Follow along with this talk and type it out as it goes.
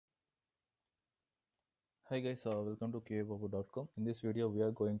Hi guys, welcome to qababu.com. In this video, we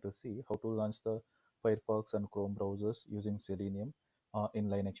are going to see how to launch the Firefox and Chrome browsers using Selenium in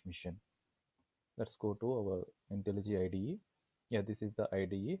Linux machine. Let's go to our IntelliJ IDE. Yeah, this is the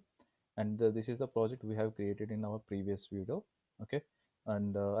IDE, and this is the project we have created in our previous video. Okay,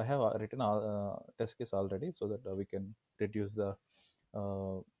 and I have written a test case already so that we can reduce the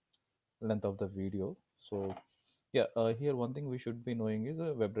uh, length of the video. So yeah, here one thing we should be knowing is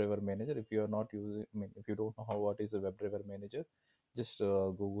a WebDriver manager. If you are not using, if you don't know what is a WebDriver manager, just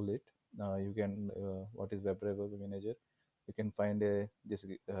Google it. You can what is WebDriver manager? You can find this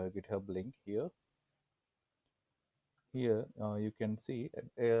GitHub link here. Here you can see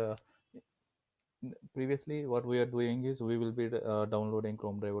previously what we are doing is we will be downloading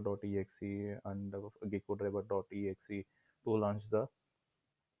chromedriver.exe and geckodriver.exe to launch the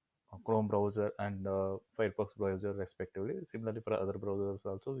Chrome browser and Firefox browser respectively. Similarly, for other browsers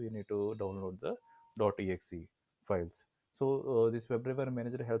also, we need to download the .exe files. So this WebDriver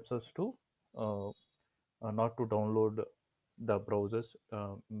manager helps us to uh, not to download the browsers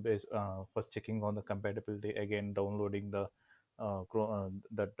first checking on the compatibility, again downloading the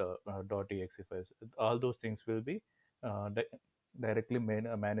 .exe files. All those things will be directly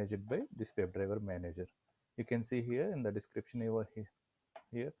managed by this WebDriver manager. You can see here in the description over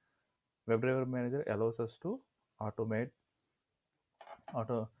here WebDriver Manager allows us to automate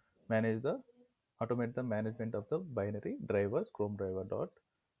auto manage the automate the management of the binary drivers Chrome driver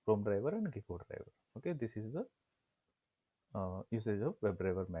and Gecko driver. Okay, this is the usage of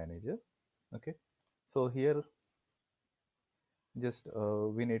WebDriver Manager. Okay, so here just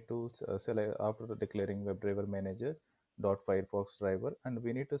we need to select after declaring WebDriver Manager dot Firefox driver, and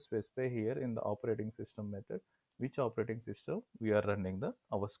we need to specify here in the operating system method which operating system we are running the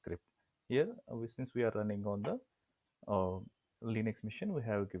our script. Here since we are running on the uh, Linux machine, we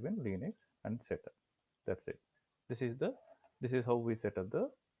have given Linux and setup. That's it. This is the this is how we set up the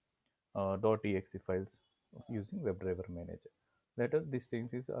 .exe files using WebDriver Manager. Later, these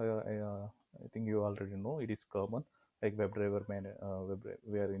things is I think you already know it is common like WebDriver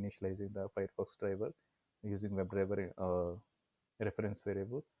we are initializing the Firefox driver using WebDriver reference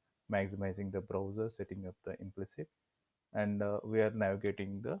variable, maximizing the browser, setting up the implicit, and we are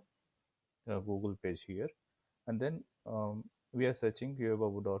navigating the Google page here, and then we are searching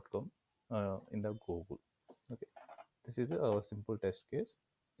qababu.com in the Google. Okay, this is a simple test case.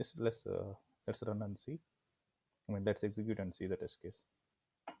 Just let's run and see. I mean, let's execute and see the test case.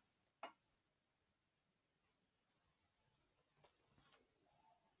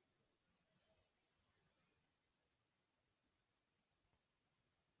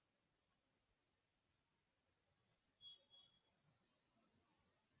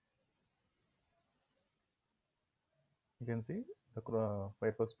 You can see the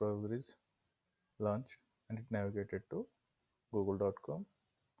Firefox browser is launched and it navigated to google.com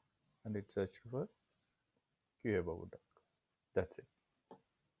and it searched for qababu.com. That's it.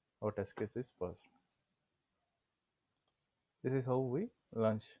 Our test case is passed. This is how we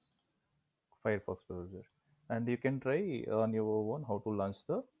launch Firefox browser, and you can try on your own how to launch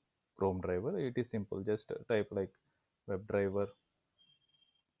the Chrome driver. It is simple. Just type like WebDriver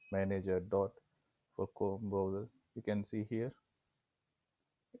Manager dot for Chrome browser. You can see here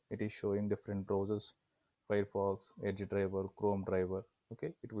it is showing different browsers: Firefox, Edge driver, Chrome driver.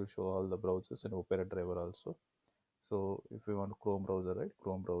 Okay, it will show all the browsers and Opera driver also. So if we want Chrome browser, right?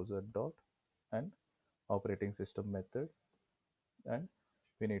 Chrome browser dot and operating system method, and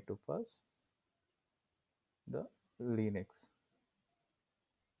we need to pass the Linux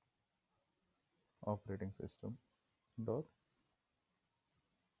operating system dot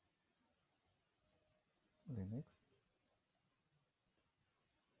Linux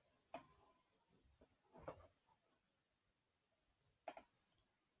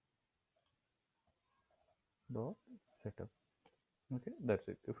dot setup. Okay, that's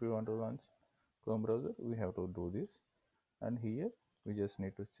it. If we want to launch Chrome browser, we have to do this, and here we just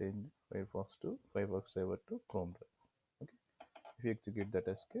need to change Firefox driver to Chrome driver. Okay, if you execute the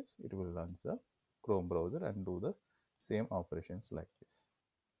test case, it will launch the Chrome browser and do the same operations like this.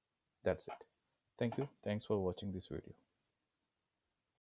 That's it. Thank you. Thanks for watching this video.